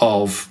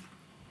of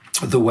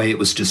the way it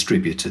was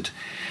distributed.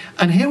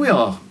 And here we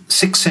are,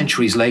 6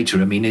 centuries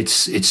later. I mean,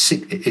 it's his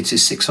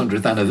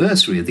 600th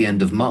anniversary at the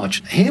end of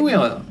March. Here we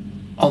are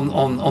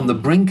on the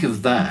brink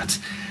of that,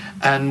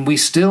 and we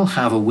still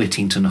have a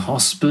Whittington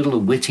hospital, a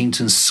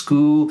Whittington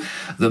school.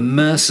 The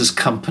Mercer's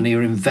Company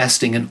are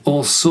investing in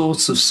all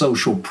sorts of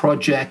social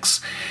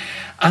projects,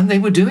 and they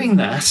were doing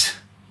that,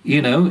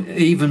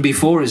 even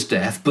before his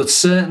death, but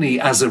certainly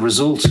as a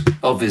result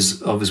of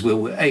his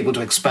will, were able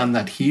to expand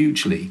that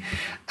hugely,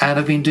 and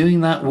have been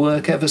doing that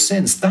work ever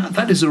since.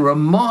 That is a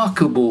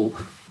remarkable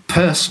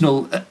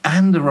personal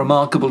and a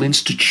remarkable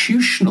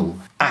institutional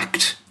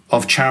act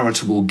of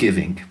charitable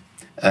giving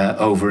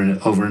over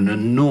an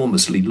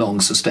enormously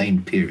long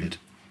sustained period.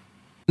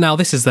 Now,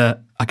 this is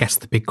the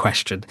big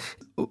question.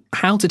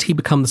 How did he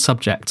become the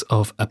subject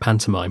of a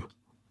pantomime?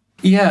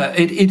 Yeah,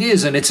 it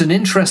is, and it's an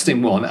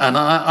interesting one. And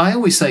I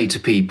always say to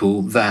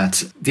people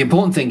that the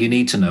important thing you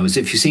need to know is,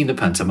 if you've seen the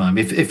pantomime,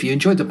 if you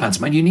enjoyed the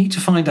pantomime, you need to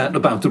find out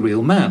about the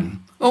real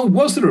man. Oh,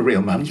 was there a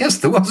real man? Yes,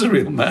 there was a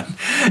real man.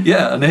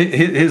 Yeah, and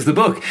here's the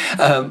book.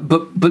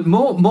 But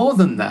more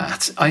than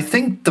that, I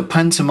think the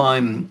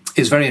pantomime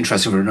is very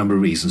interesting for a number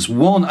of reasons.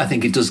 One, I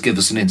think it does give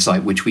us an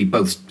insight, which we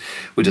both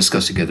were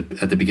discussing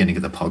at the beginning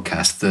of the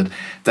podcast,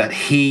 that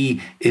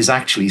he is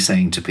actually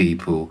saying to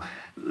people,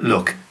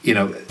 look,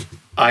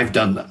 I've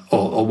done,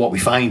 or what we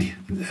find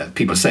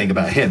people are saying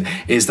about him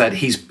is that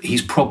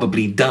he's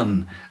probably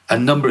done a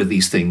number of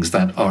these things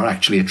that are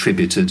actually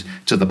attributed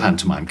to the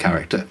pantomime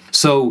character.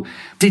 So,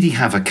 did he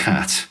have a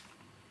cat?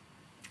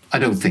 I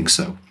don't think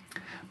so.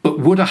 But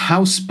would a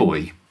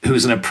houseboy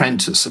who's an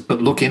apprentice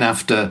but looking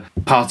after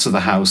parts of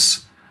the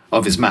house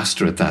of his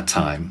master at that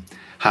time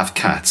have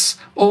cats?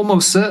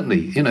 Almost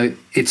certainly.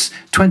 It's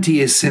 20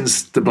 years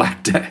since the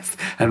Black Death,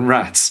 and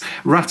rats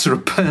are a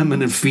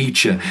permanent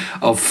feature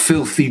of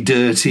filthy,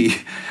 dirty,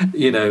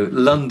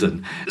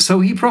 London.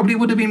 So he probably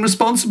would have been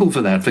responsible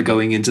for that, for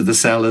going into the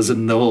cellars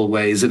and the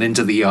hallways and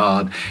into the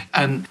yard.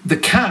 And the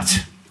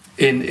cat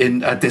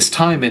in at this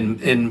time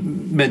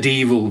in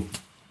medieval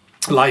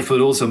life, but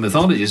also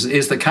mythology,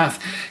 is the cat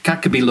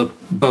can be looked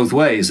both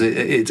ways.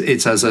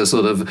 It's as a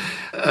sort of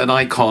an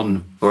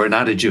icon or an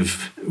adage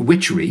of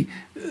witchery,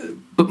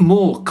 but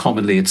more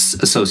commonly it's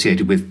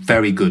associated with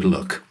very good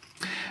luck.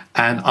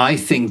 And I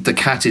think the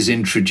cat is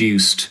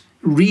introduced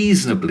on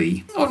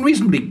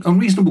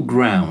reasonable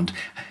ground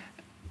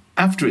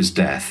after his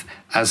death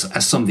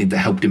as something that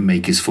helped him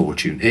make his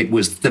fortune. It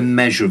was the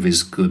measure of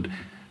his good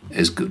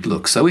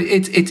luck. So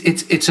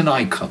it's an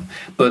icon,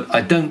 but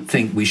I don't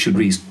think we should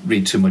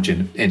read too much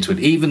into it,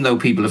 even though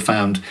people have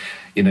found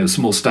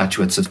small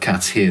statuettes of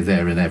cats here,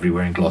 there and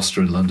everywhere in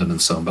Gloucester and London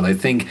and so on. But I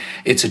think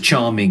it's a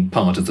charming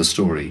part of the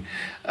story.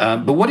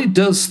 But what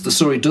the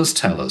story does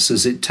tell us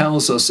is, it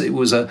tells us it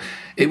was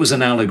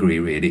an allegory,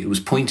 really. It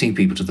was pointing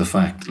people to the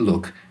fact,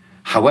 look,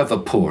 however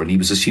poor, and he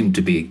was assumed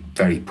to be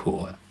very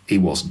poor. He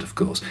wasn't, of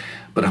course.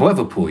 But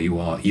however poor you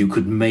are, you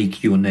could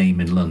make your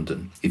name in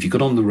London. If you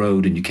got on the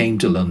road and you came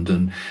to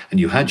London and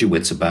you had your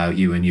wits about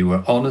you and you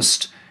were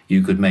honest,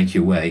 you could make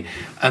your way.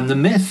 And the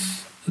myth,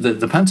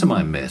 the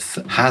pantomime myth,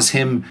 has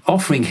him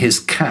offering his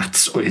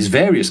cats, or his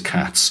various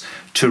cats,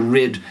 to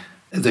rid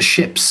the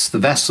ships, the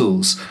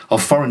vessels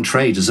of foreign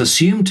traders,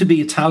 assumed to be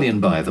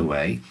Italian, by the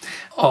way,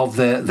 of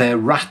their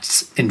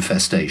rat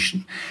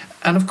infestation.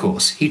 And of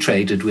course, he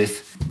traded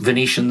with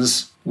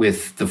Venetians,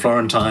 with the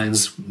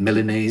Florentines,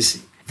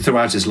 Milanese,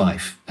 throughout his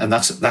life, and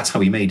that's how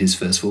he made his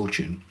first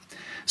fortune.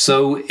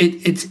 So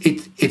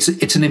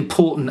it's an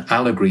important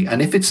allegory,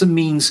 and if it's a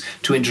means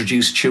to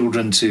introduce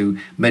children to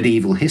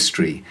medieval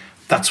history,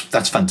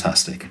 that's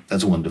fantastic.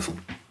 That's wonderful.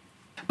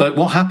 But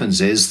what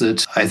happens is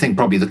that, I think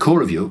probably the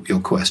core of your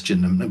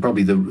question, and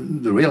probably the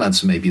real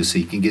answer maybe you're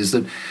seeking, is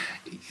that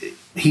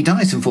he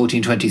dies in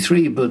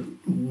 1423, but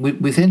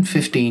within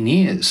 15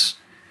 years,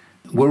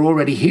 we're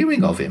already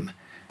hearing of him.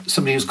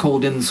 Somebody who's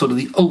called in sort of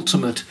the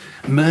ultimate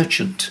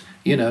merchant,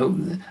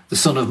 the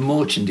son of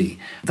Morchandi.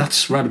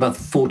 That's right about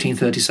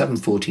 1437,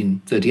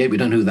 1438. We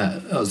don't know who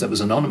that was. That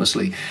was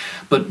anonymously.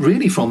 But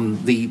really from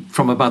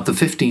about the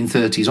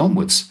 1530s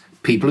onwards,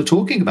 people are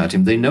talking about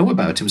him. They know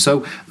about him.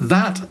 So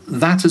that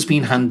has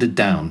been handed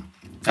down.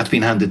 That's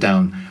been handed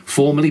down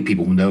formally.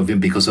 People will know of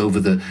him because over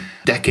the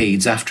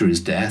decades after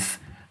his death,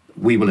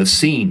 we will have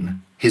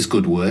seen his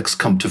good works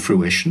come to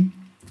fruition.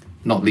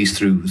 not least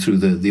through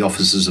the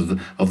offices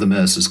of the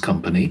Mercers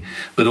Company,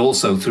 but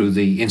also through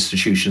the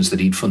institutions that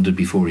he'd funded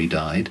before he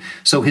died.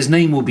 So his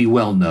name will be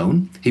well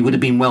known. He would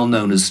have been well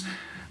known as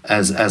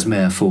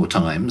mayor 4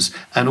 times,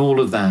 and all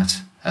of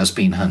that has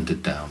been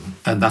handed down.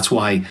 And that's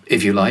why,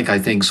 if you like, I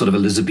think sort of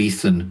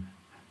Elizabethan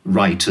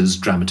writers,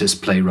 dramatists,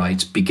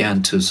 playwrights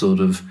began to sort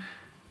of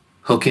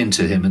hook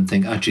into him and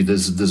think, actually,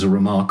 there's a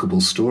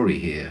remarkable story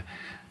here.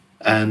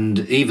 And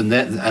even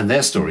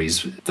their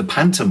stories, the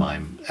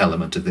pantomime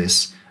element of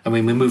this, I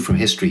mean, we move from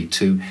history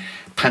to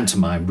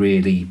pantomime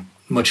really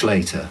much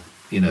later.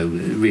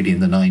 Really in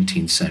the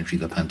 19th century,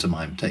 the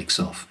pantomime takes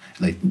off,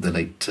 the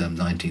late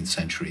 19th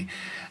century.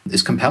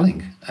 It's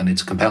compelling, and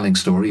it's a compelling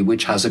story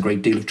which has a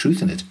great deal of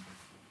truth in it.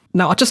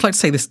 Now, I'd just like to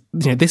say this,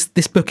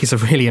 this book is a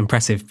really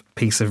impressive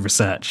piece of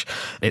research.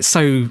 It's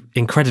so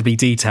incredibly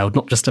detailed,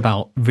 not just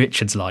about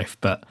Richard's life,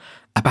 but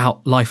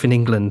about life in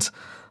England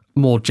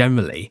more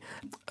generally.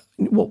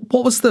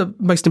 What was the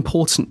most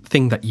important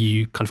thing that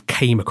you kind of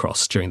came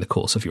across during the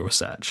course of your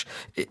research?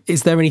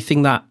 Is there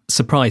anything that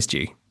surprised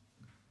you?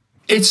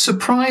 It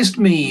surprised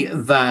me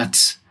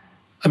that,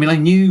 I mean, I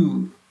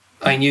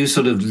knew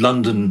sort of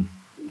London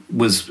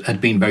had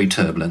been very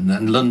turbulent,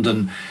 and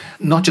London,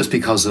 not just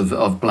because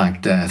of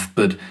Black Death,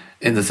 but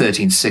in the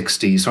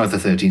 1360s, throughout the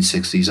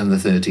 1360s and the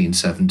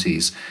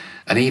 1370s,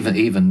 and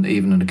even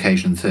an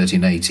occasion in the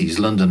 1380s,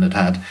 London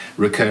had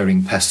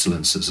recurring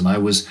pestilences, and I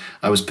was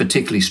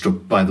particularly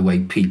struck by the way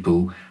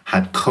people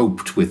had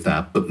coped with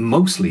that, but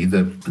mostly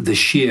the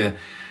sheer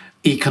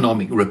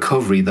economic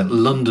recovery that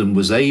London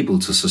was able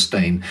to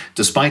sustain,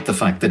 despite the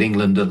fact that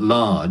England at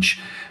large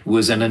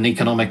was in an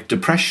economic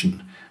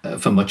depression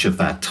for much of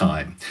that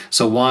time.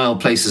 So while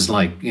places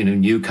like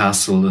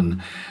Newcastle and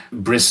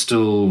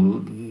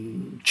Bristol,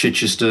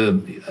 Chichester,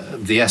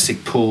 the Essex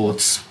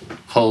ports,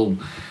 Hull,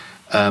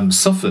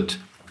 suffered,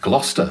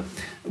 Gloucester,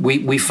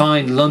 we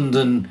find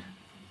London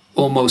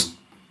almost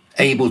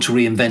able to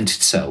reinvent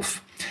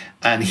itself.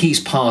 And he's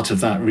part of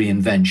that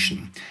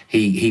reinvention.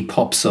 He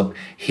pops up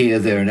here,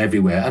 there, and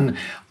everywhere.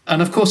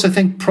 And of course, I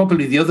think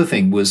probably the other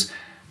thing was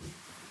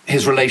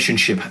his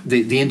relationship,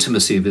 the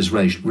intimacy of his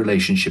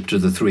relationship to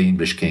the 3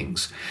 English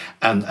kings,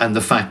 and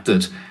the fact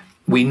that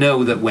we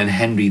know that when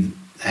Henry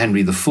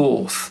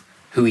IV,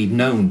 who he'd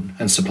known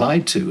and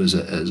supplied to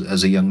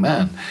as a young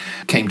man,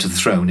 came to the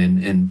throne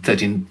in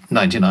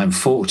 1399,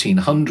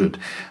 1400,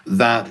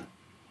 that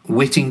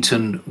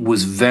Whittington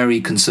was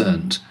very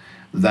concerned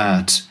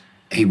that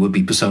he would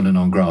be persona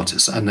non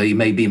gratis, and that he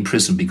may be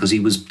imprisoned because he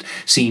was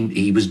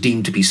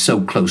deemed to be so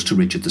close to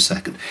Richard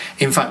II.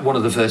 In fact, one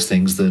of the first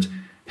things that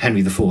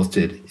Henry IV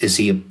did is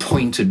he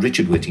appointed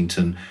Richard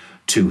Whittington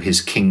to his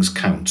King's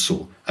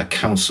Council, a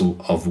council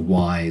of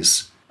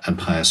wise and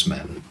pious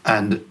men.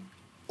 And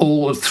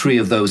all 3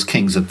 of those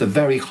kings at the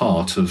very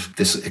heart of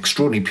this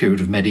extraordinary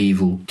period of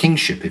medieval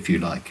kingship, if you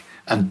like,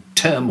 and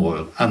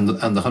turmoil and the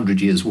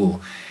 100 Years' War.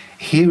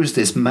 Here is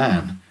this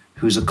man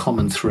who is a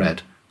common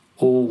thread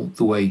all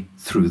the way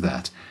through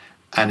that,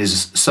 and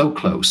is so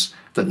close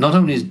that not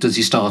only does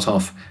he start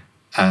off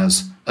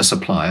as a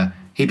supplier,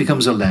 he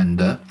becomes a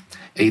lender.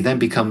 He then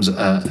becomes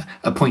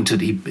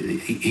appointed.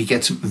 He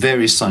gets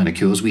various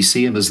sinecures. We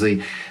see him as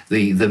the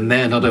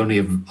mayor not only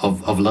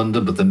of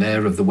London, but the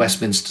mayor of the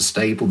Westminster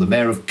Staple, the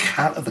mayor of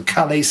the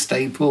Calais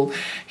Staple.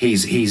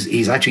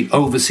 He's actually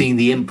overseeing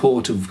the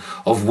import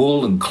of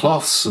wool and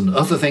cloths and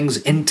other things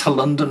into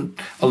London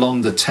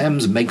along the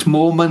Thames. Makes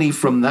more money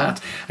from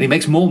that, and he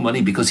makes more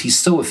money because he's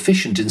so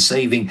efficient in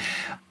saving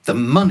the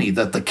money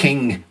that the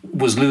king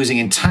was losing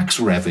in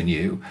tax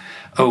revenue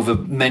over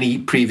many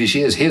previous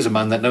years. Here's a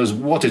man that knows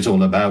what it's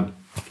all about,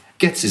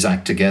 gets his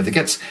act together,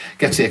 gets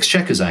the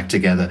Exchequer's act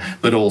together,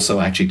 but also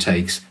actually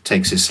takes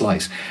his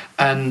slice.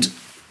 And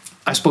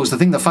I suppose the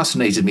thing that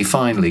fascinated me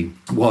finally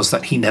was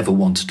that he never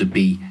wanted to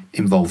be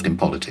involved in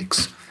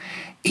politics.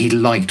 He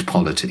liked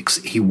politics.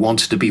 He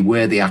wanted to be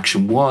where the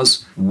action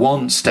was,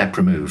 one step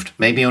removed,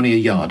 maybe only a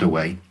yard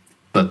away,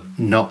 but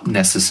not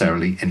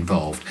necessarily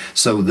involved.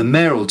 So the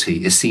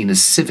mayoralty is seen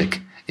as civic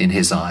in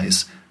his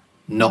eyes,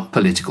 not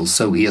political.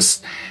 So he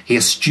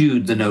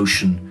eschewed the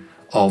notion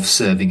of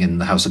serving in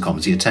the House of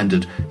Commons. He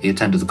attended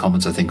the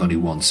Commons, I think, only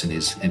once in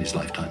his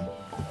lifetime,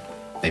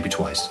 maybe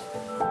twice.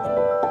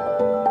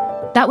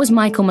 That was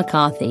Michael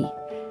McCarthy.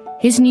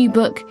 His new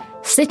book,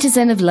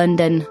 Citizen of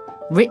London,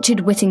 Richard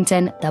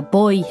Whittington, the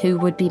Boy Who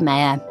Would Be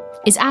Mayor,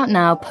 is out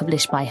now,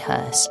 published by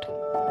Hearst.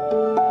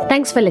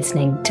 Thanks for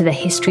listening to the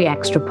History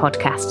Extra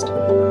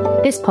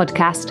podcast. This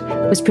podcast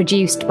was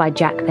produced by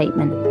Jack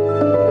Bateman.